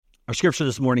Our scripture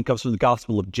this morning comes from the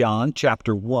Gospel of John,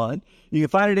 chapter 1. You can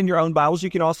find it in your own Bibles. You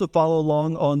can also follow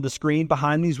along on the screen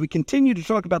behind me as we continue to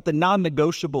talk about the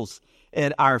non-negotiables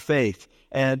in our faith.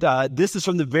 And this is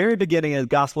from the very beginning of the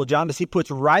Gospel of John, as he puts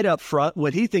right up front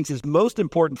what he thinks is most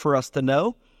important for us to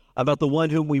know about the one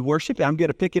whom we worship. I'm going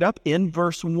to pick it up in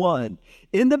verse 1.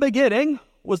 In the beginning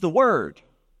was the Word.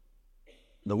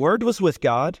 The Word was with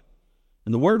God,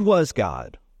 and the Word was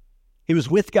God. He was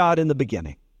with God in the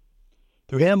beginning.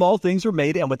 Through him all things were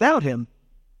made, and without him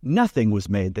nothing was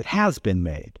made that has been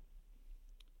made.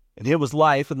 And him was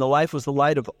life, and the life was the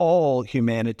light of all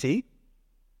humanity.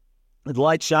 And the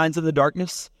light shines in the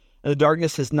darkness, and the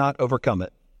darkness has not overcome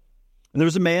it. And there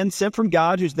was a man sent from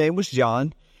God whose name was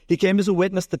John. He came as a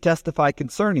witness to testify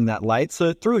concerning that light, so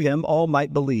that through him all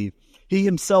might believe. He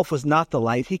himself was not the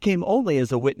light. He came only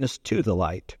as a witness to the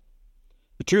light.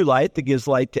 The true light that gives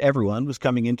light to everyone was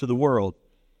coming into the world.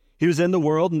 He was in the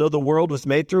world, and though the world was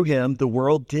made through him, the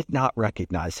world did not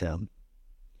recognize him.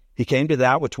 He came to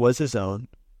that which was his own,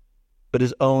 but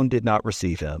his own did not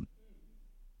receive him.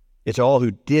 Yet to all who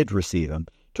did receive him,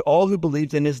 to all who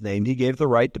believed in his name, he gave the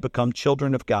right to become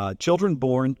children of God, children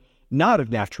born not of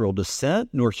natural descent,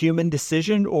 nor human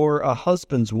decision, or a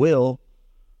husband's will,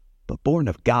 but born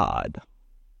of God.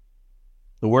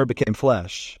 The Word became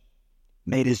flesh,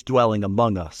 made his dwelling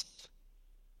among us.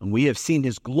 And we have seen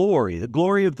his glory, the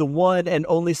glory of the one and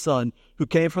only Son who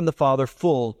came from the Father,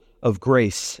 full of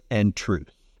grace and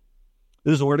truth.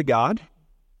 This is the Word of God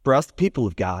for us, the people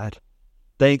of God.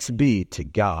 Thanks be to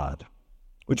God.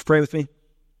 Would you pray with me?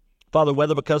 Father,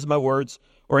 whether because of my words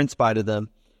or in spite of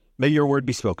them, may your word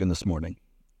be spoken this morning.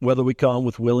 Whether we come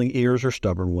with willing ears or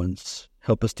stubborn ones,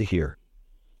 help us to hear.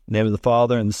 In the name of the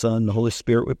Father, and the Son, and the Holy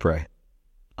Spirit we pray.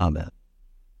 Amen.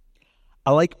 I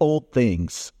like old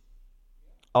things.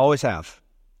 Always have.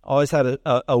 Always had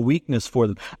a weakness for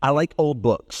them. I like old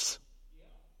books.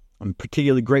 I'm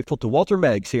particularly grateful to Walter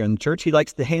Meggs here in the church. He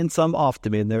likes to hand some off to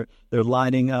me, and they're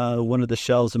lining one of the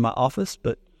shelves in my office.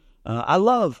 But I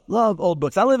love old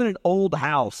books. I live in an old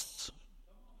house.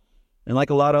 And like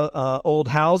a lot of old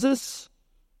houses,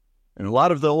 and a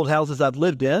lot of the old houses I've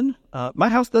lived in, my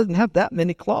house doesn't have that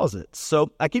many closets.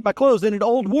 So I keep my clothes in an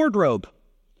old wardrobe.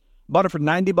 Bought it for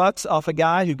 $90 off a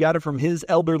guy who got it from his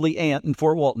elderly aunt in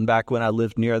Fort Walton back when I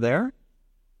lived near there.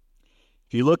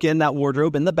 If you look in that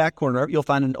wardrobe, in the back corner, you'll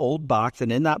find an old box,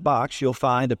 and in that box, you'll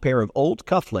find a pair of old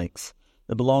cufflinks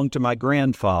that belonged to my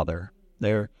grandfather.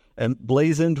 They're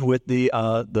emblazoned with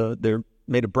they're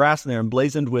made of brass, and they're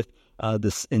emblazoned with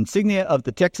this insignia of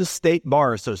the Texas State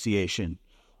Bar Association,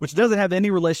 which doesn't have any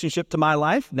relationship to my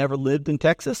life. Never lived in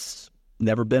Texas,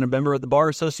 never been a member of the Bar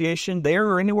Association there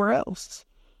or anywhere else.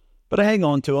 But I hang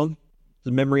on to him. It's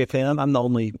a memory of him. I'm the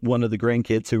only one of the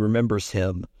grandkids who remembers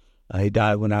him. He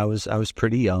died when I was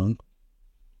pretty young.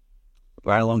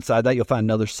 Right alongside that, you'll find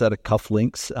another set of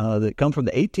cufflinks that come from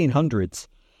the 1800s.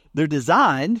 They're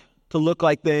designed to look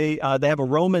like they have a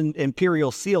Roman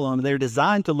imperial seal on them. They're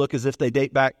designed to look as if they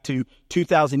date back to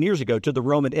 2,000 years ago, to the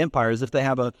Roman Empire, as if they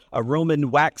have a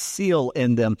Roman wax seal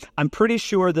in them. I'm pretty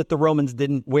sure that the Romans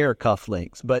didn't wear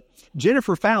cufflinks, but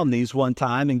Jennifer found these one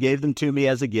time and gave them to me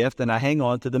as a gift, and I hang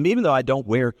on to them, even though I don't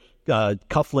wear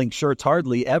cufflink shirts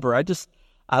hardly ever.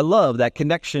 I love that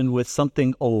connection with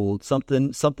something old,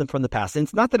 something from the past. And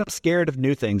it's not that I'm scared of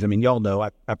new things. I mean, y'all know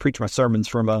I preach my sermons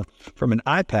from an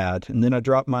iPad, and then I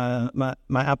drop my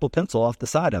Apple Pencil off the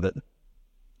side of it.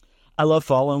 I love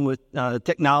following with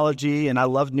technology, and I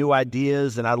love new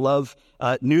ideas, and I love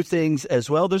new things as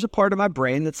well. There's a part of my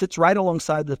brain that sits right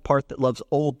alongside the part that loves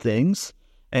old things,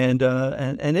 and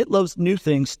it loves new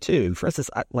things too. For instance,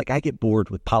 I get bored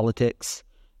with politics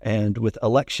and with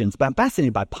elections, but I'm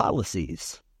fascinated by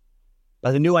policies,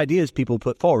 by the new ideas people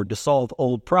put forward to solve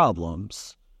old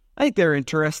problems. I think they're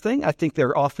interesting. I think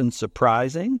they're often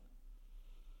surprising.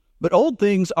 But old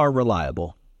things are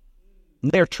reliable.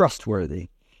 They're trustworthy.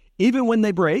 Even when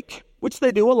they break, which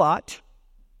they do a lot,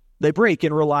 they break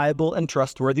in reliable and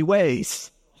trustworthy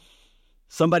ways.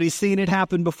 Somebody's seen it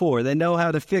happen before. They know how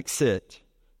to fix it.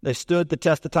 They stood the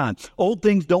test of time. Old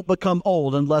things don't become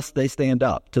old unless they stand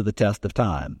up to the test of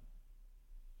time.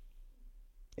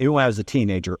 Even when I was a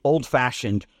teenager,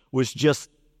 old-fashioned was just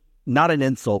not an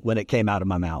insult when it came out of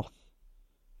my mouth.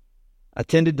 I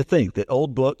tended to think that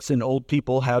old books and old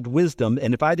people had wisdom,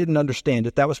 and if I didn't understand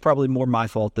it, that was probably more my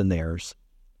fault than theirs.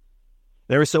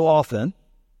 Every so often,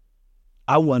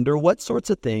 I wonder what sorts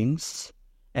of things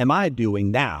am I doing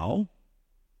now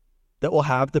that will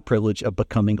have the privilege of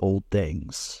becoming old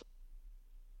things?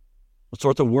 What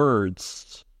sorts of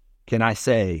words can I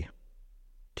say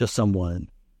to someone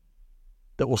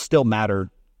that will still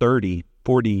matter 30,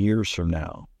 40 years from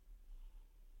now?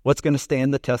 What's going to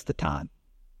stand the test of time?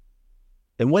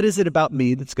 And what is it about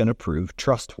me that's going to prove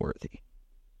trustworthy?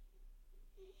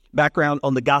 Background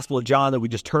on the Gospel of John that we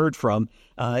just heard from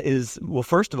is, well,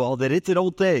 first of all, that it's an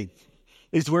old thing.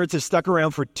 These words have stuck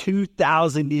around for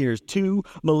 2,000 years, 2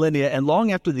 millennia, and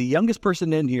long after the youngest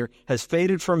person in here has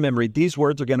faded from memory, these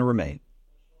words are going to remain.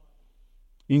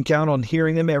 You can count on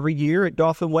hearing them every year at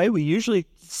Dauphin Way. We usually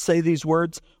say these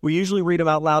words, we usually read them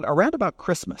out loud around about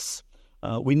Christmas.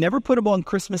 We never put them on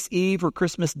Christmas Eve or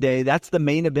Christmas Day. That's the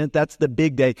main event. That's the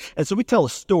big day. And so we tell a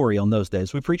story on those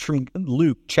days. We preach from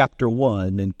Luke chapter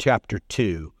 1 and chapter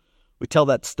 2. We tell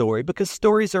that story because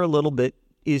stories are a little bit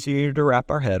easier to wrap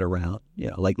our head around. You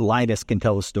know, like Linus can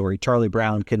tell a story. Charlie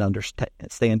Brown can understand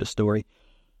a story.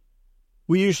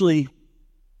 We usually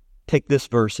take this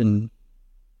verse and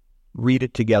read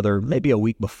it together maybe a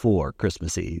week before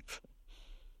Christmas Eve.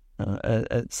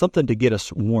 Something to get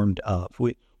us warmed up.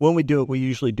 When we do it, we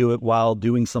usually do it while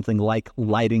doing something like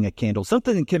lighting a candle.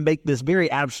 Something that can make this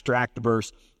very abstract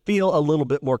verse feel a little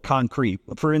bit more concrete.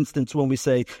 For instance, when we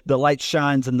say, the light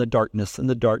shines in the darkness, and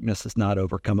the darkness is not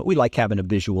overcome it. We like having a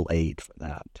visual aid for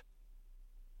that.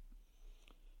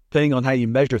 Depending on how you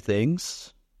measure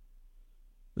things,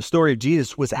 the story of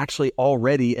Jesus was actually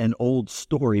already an old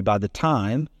story by the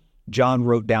time John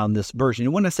wrote down this version.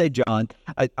 And when I say John,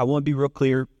 I want to be real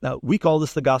clear. We call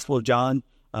this the Gospel of John.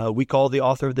 We call the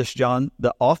author of this John.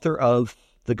 The author of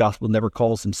the Gospel never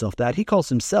calls himself that. He calls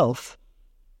himself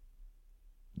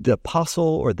the apostle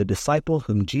or the disciple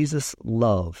whom Jesus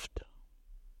loved.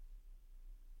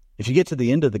 If you get to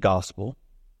the end of the Gospel,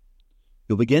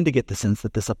 you'll begin to get the sense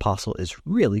that this apostle is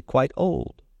really quite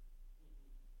old.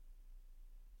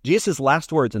 Jesus'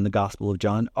 last words in the Gospel of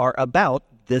John are about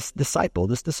this disciple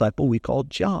we call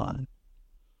John.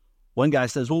 One guy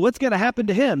says, well, what's going to happen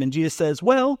to him? And Jesus says,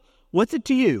 well, what's it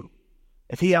to you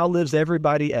if he outlives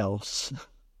everybody else?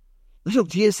 Those are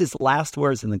Jesus' last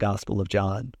words in the Gospel of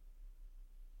John.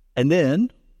 And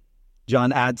then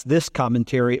John adds this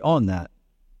commentary on that.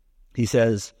 He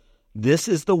says, this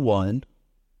is the one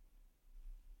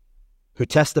who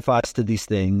testifies to these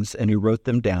things and who wrote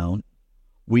them down.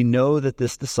 We know that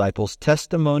this disciple's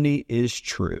testimony is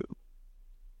true.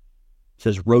 It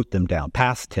says wrote them down,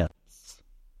 past tense.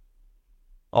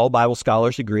 All Bible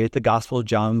scholars agree that the Gospel of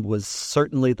John was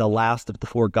certainly the last of the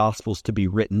 4 Gospels to be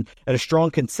written, and a strong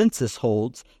consensus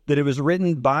holds that it was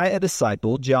written by a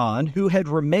disciple, John, who had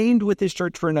remained with his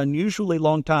church for an unusually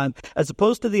long time, as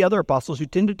opposed to the other apostles who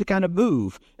tended to kind of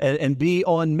move and be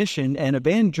on mission and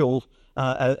evangelism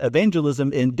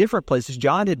in different places.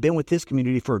 John had been with his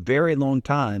community for a very long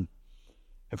time.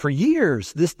 And for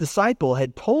years, this disciple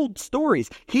had told stories.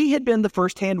 He had been the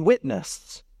first-hand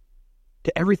witness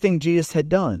to everything Jesus had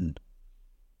done.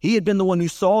 He had been the one who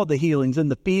saw the healings and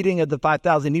the feeding of the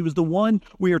 5,000. He was the one,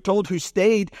 we are told, who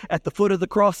stayed at the foot of the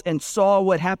cross and saw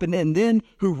what happened, and then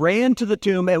who ran to the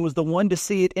tomb and was the one to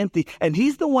see it empty. And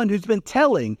he's the one who's been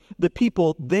telling the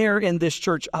people there in this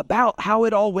church about how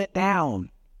it all went down.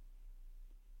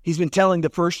 He's been telling the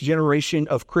first generation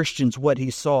of Christians what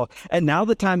he saw. And now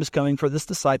the time is coming for this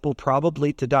disciple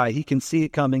probably to die. He can see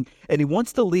it coming, and he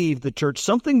wants to leave the church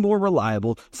something more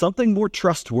reliable, something more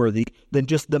trustworthy than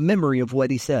just the memory of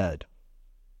what he said.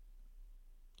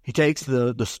 He takes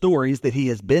the stories that he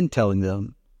has been telling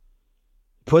them,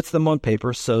 puts them on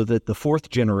paper so that the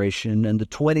 4th generation and the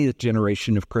 20th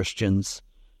generation of Christians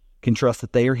can trust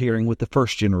that they are hearing what the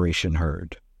first generation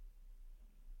heard.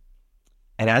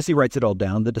 And as he writes it all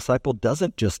down, the disciple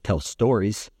doesn't just tell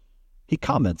stories, he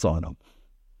comments on them.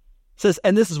 He says,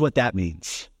 and this is what that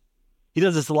means. He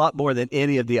does this a lot more than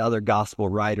any of the other gospel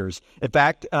writers. In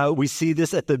fact, we see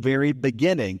this at the very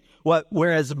beginning.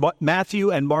 Whereas Matthew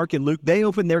and Mark and Luke, they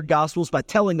open their gospels by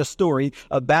telling a story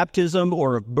of baptism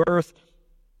or of birth.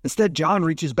 Instead, John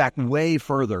reaches back way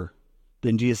further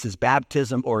than Jesus'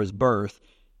 baptism or his birth.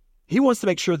 He wants to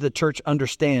make sure the church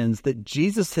understands that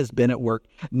Jesus has been at work,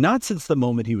 not since the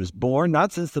moment he was born,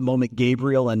 not since the moment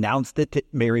Gabriel announced it to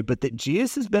Mary, but that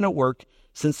Jesus has been at work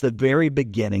since the very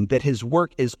beginning, that his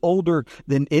work is older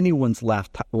than anyone's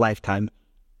lifetime,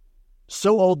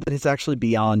 so old that it's actually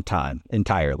beyond time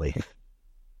entirely.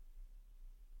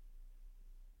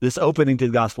 This opening to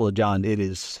the Gospel of John, it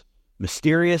is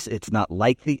mysterious. It's not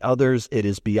like the others. It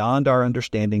is beyond our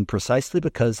understanding precisely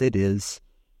because it is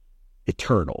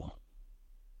eternal.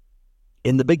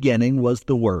 In the beginning was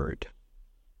the Word,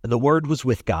 and the Word was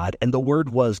with God, and the Word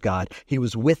was God. He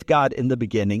was with God in the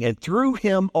beginning, and through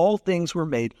him all things were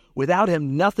made. Without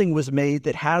him nothing was made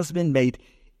that has been made.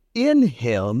 In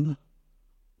him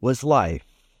was life,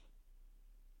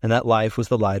 and that life was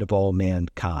the light of all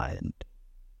mankind.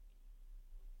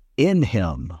 In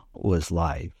him was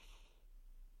life.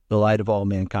 the light of all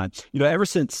mankind. Ever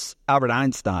since Albert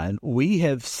Einstein, we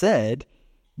have said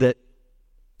that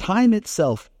time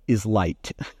itself is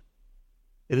light.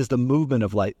 It is the movement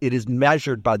of light. It is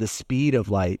measured by the speed of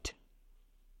light.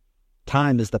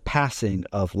 Time is the passing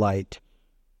of light.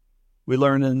 We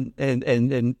learn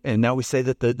and now we say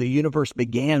that the universe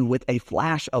began with a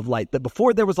flash of light. That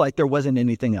before there was light, there wasn't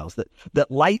anything else.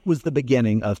 That light was the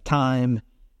beginning of time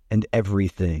and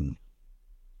everything.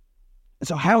 And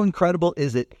so how incredible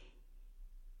is it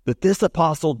that this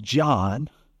apostle John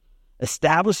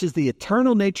establishes the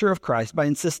eternal nature of Christ by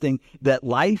insisting that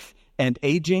life and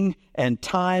aging and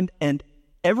time and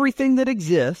everything that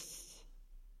exists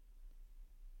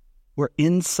were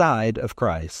inside of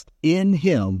Christ. In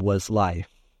him was life,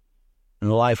 and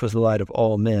the life was the light of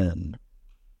all men.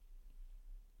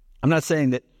 I'm not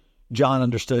saying that John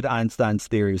understood Einstein's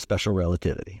theory of special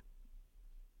relativity,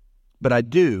 but I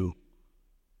do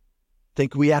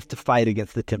think we have to fight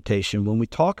against the temptation when we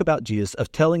talk about Jesus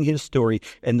of telling his story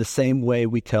in the same way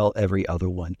we tell every other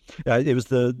one. It was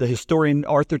the historian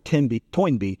Arthur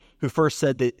Toynbee who first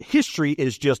said that history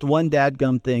is just one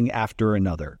dadgum thing after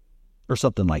another, or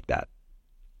something like that.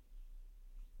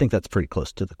 I think that's pretty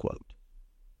close to the quote.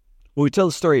 When we tell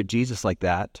the story of Jesus like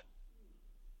that,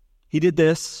 he did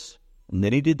this, and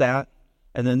then he did that,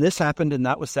 and then this happened, and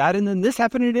that was sad, and then this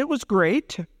happened, and it was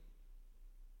great.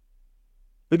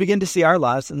 We begin to see our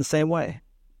lives in the same way.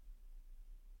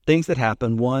 Things that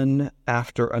happen one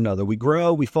after another. We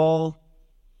grow, we fall,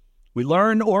 we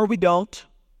learn or we don't.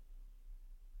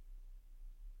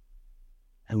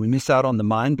 And we miss out on the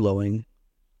mind-blowing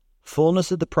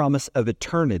fullness of the promise of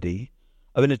eternity,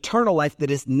 of an eternal life that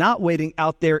is not waiting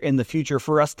out there in the future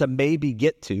for us to maybe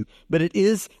get to, but it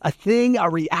is a thing, a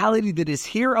reality that is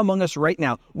here among us right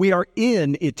now. We are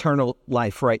in eternal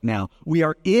life right now. We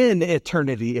are in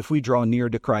eternity if we draw near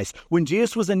to Christ. When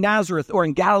Jesus was in Nazareth or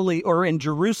in Galilee or in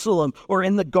Jerusalem or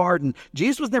in the garden,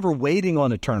 Jesus was never waiting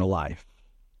on eternal life.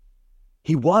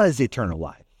 He was eternal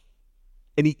life,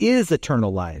 and he is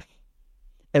eternal life.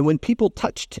 And when people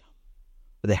touched him,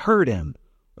 or they heard him,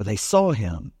 or they saw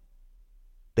him,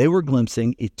 they were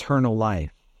glimpsing eternal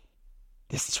life.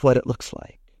 This is what it looks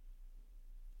like.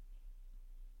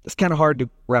 It's kind of hard to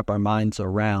wrap our minds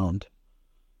around.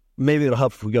 Maybe it'll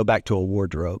help if we go back to a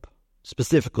wardrobe,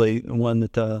 specifically one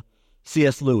that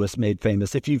C.S. Lewis made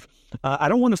famous. I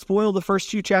don't want to spoil the first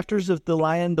few chapters of The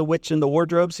Lion, the Witch, and the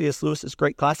Wardrobe, C.S. Lewis's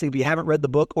great classic. If you haven't read the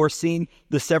book or seen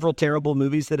the several terrible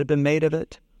movies that have been made of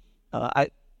it,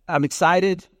 I'm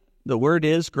excited. The word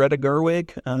is Greta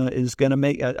Gerwig is going to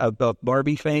make a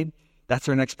Barbie fame. That's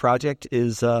her next project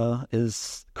is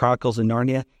Chronicles of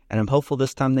Narnia, and I'm hopeful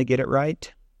this time they get it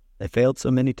right. They failed so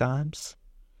many times.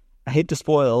 I hate to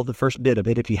spoil the first bit of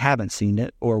it if you haven't seen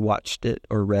it or watched it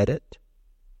or read it.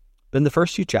 But in the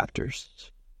first few chapters,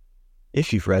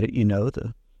 if you've read it, you know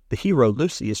the hero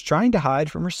Lucy is trying to hide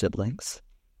from her siblings.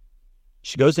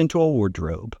 She goes into a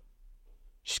wardrobe.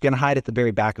 She's going to hide at the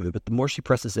very back of it, but the more she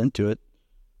presses into it,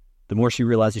 the more she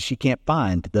realizes she can't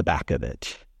find the back of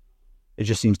it. It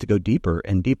just seems to go deeper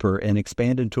and deeper and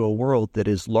expand into a world that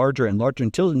is larger and larger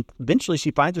until eventually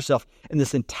she finds herself in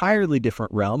this entirely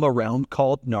different realm, a realm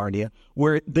called Narnia,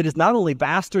 that is not only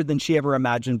vaster than she ever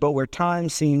imagined, but where time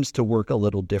seems to work a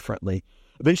little differently.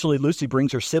 Eventually, Lucy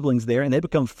brings her siblings there, and they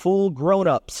become full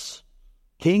grown-ups,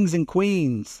 kings and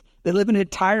queens. They live an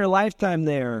entire lifetime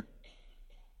there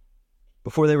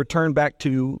before they return back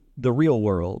to the real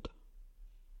world.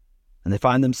 And they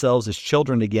find themselves as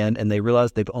children again, and they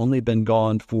realize they've only been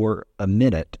gone for a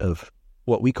minute of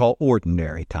what we call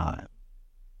ordinary time.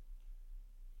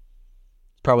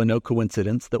 It's probably no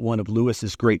coincidence that one of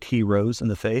Lewis's great heroes in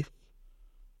the faith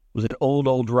was an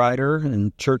old writer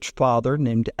and church father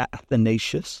named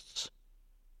Athanasius.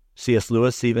 C.S.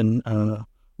 Lewis even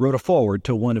wrote a foreword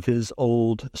to one of his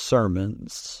old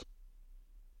sermons.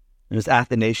 It was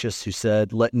Athanasius who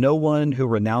said, "Let no one who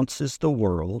renounces the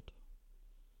world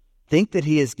think that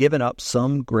he has given up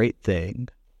some great thing.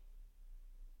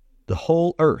 The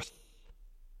whole earth,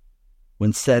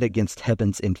 when set against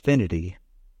heaven's infinity,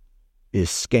 is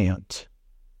scant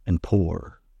and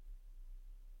poor."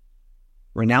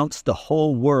 Renounce the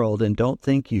whole world and don't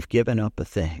think you've given up a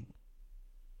thing,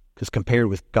 because compared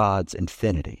with God's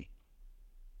infinity,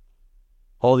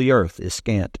 all the earth is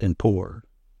scant and poor.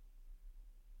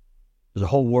 There's a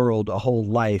whole world, a whole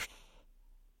life,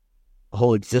 a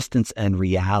whole existence and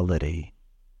reality,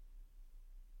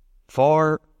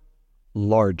 far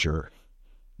larger,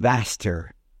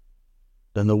 vaster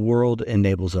than the world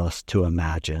enables us to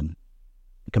imagine.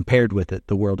 Compared with it,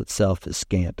 the world itself is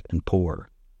scant and poor.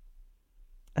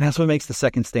 And that's what makes the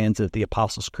second stanza of the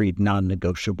Apostles' Creed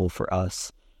non-negotiable for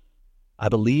us. I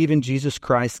believe in Jesus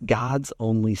Christ, God's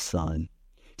only Son.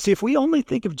 See, if we only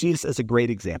think of Jesus as a great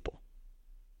example,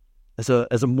 as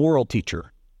a moral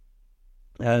teacher,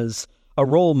 as a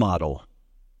role model,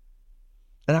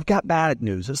 and I've got bad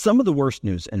news, some of the worst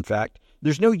news, in fact.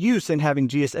 There's no use in having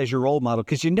Jesus as your role model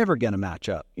because you're never going to match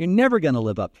up. You're never going to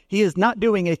live up. He is not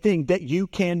doing a thing that you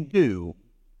can do,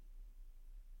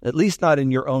 at least not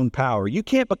in your own power. You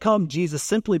can't become Jesus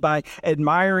simply by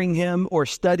admiring him or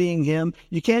studying him.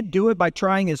 You can't do it by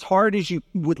trying as hard as you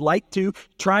would like to,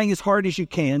 trying as hard as you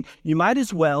can. You might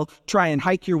as well try and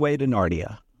hike your way to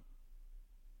Narnia.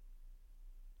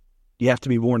 You have to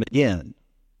be born again.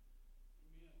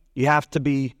 You have to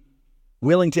be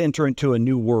willing to enter into a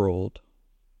new world.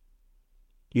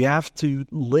 You have to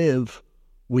live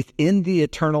within the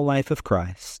eternal life of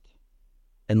Christ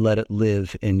and let it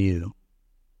live in you.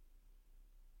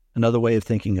 Another way of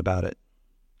thinking about it,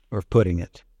 or of putting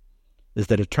it, is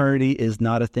that eternity is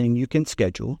not a thing you can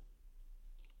schedule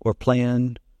or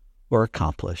plan or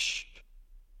accomplish.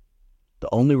 The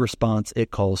only response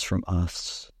it calls from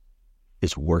us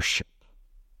is worship.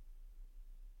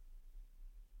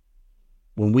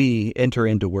 When we enter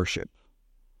into worship,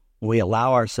 when we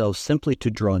allow ourselves simply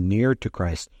to draw near to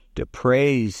Christ, to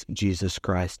praise Jesus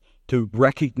Christ, to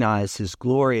recognize his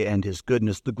glory and his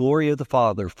goodness, the glory of the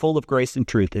Father, full of grace and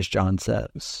truth, as John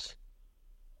says,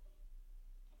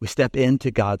 we step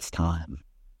into God's time.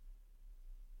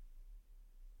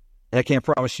 And I can't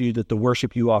promise you that the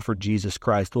worship you offer Jesus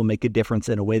Christ will make a difference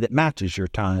in a way that matches your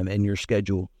time and your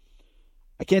schedule.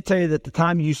 I can't tell you that the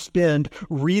time you spend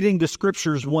reading the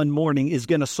scriptures one morning is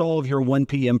going to solve your 1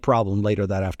 p.m. problem later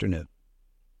that afternoon.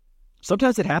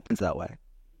 Sometimes it happens that way.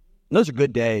 And those are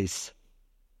good days.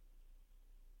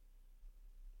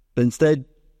 But instead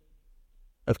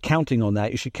of counting on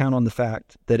that, you should count on the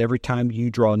fact that every time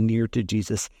you draw near to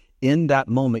Jesus, in that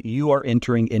moment, you are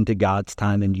entering into God's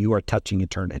time and you are touching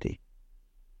eternity.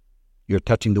 You're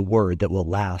touching the word that will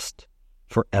last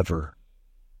forever.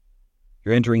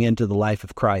 You're entering into the life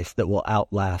of Christ that will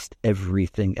outlast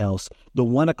everything else. The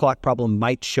 1 o'clock problem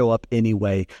might show up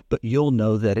anyway, but you'll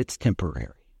know that it's temporary.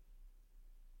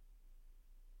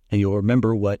 And you'll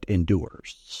remember what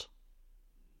endures.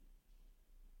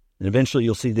 And eventually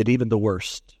you'll see that even the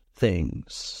worst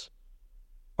things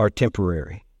are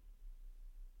temporary,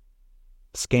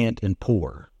 scant and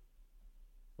poor,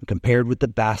 compared with the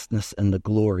vastness and the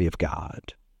glory of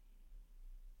God.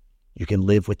 You can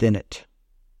live within it.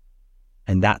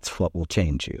 And that's what will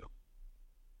change you.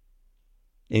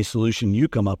 Any solution you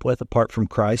come up with apart from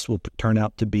Christ will turn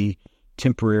out to be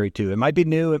temporary too. It might be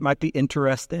new, it might be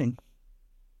interesting,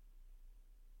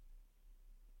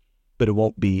 but it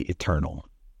won't be eternal.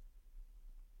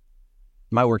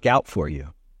 It might work out for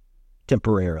you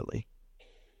temporarily.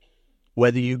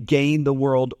 Whether you gain the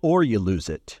world or you lose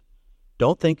it,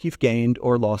 don't think you've gained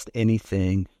or lost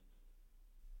anything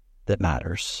that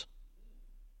matters.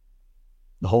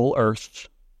 The whole earth,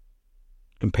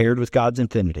 compared with God's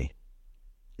infinity,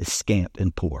 is scant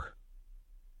and poor.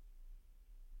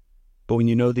 But when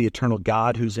you know the eternal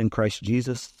God who's in Christ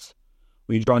Jesus,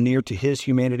 when you draw near to his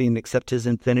humanity and accept his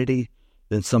infinity,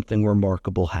 then something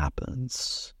remarkable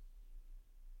happens.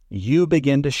 You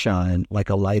begin to shine like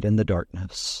a light in the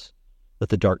darkness that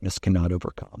the darkness cannot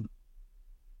overcome.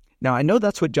 Now, I know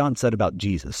that's what John said about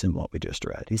Jesus in what we just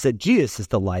read. He said, Jesus is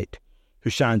the light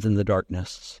who shines in the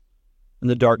darkness, and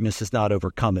the darkness has not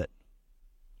overcome it.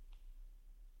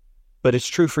 But it's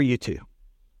true for you too.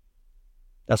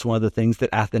 That's one of the things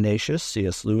that Athanasius,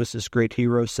 C.S. Lewis's great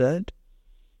hero, said.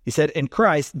 He said, in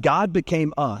Christ, God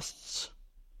became us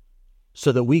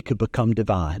so that we could become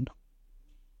divine,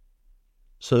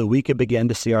 so that we could begin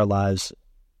to see our lives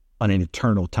on an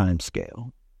eternal time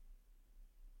scale.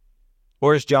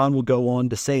 Or as John will go on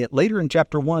to say it later in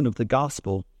chapter 1 of the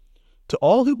gospel, to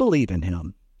all who believe in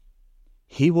him,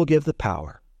 he will give the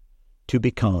power to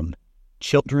become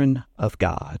children of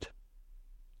God.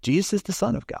 Jesus is the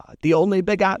Son of God, the only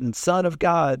begotten Son of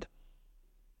God.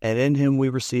 And in him we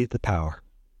receive the power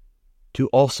to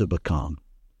also become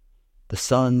the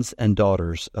sons and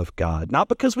daughters of God. Not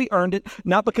because we earned it,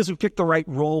 not because we picked the right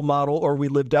role model or we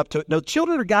lived up to it. No,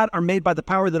 children of God are made by the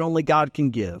power that only God can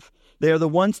give. They are the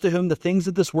ones to whom the things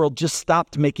of this world just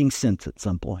stopped making sense at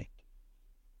some point.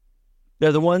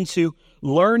 They're the ones who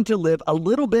learn to live a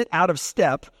little bit out of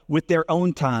step with their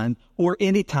own time or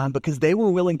any time because they were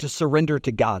willing to surrender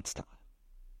to God's time.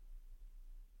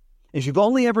 If you've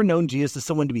only ever known Jesus as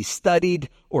someone to be studied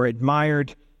or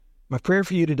admired, my prayer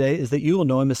for you today is that you will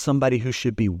know him as somebody who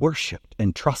should be worshiped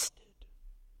and trusted,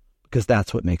 because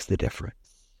that's what makes the difference.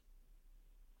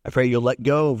 I pray you'll let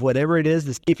go of whatever it is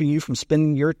that's keeping you from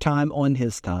spending your time on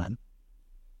his time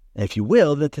And if you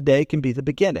will, then today can be the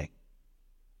beginning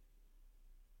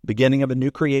of a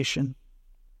new creation,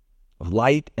 of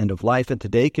light and of life. And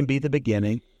today can be the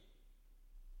beginning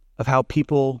of how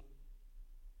people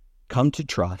come to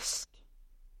trust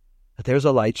that there's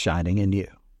a light shining in you.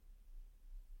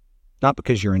 Not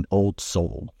because you're an old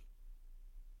soul,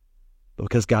 but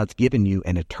because God's given you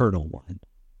an eternal one.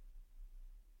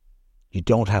 You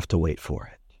don't have to wait for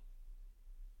it.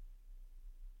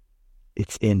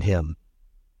 It's in Him.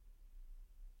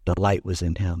 The light was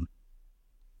in Him.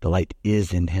 The light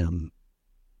is in Him.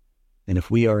 And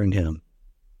if we are in Him,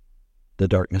 the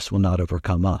darkness will not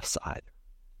overcome us either.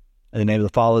 In the name of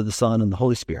the Father, the Son, and the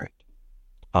Holy Spirit.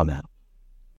 Amen.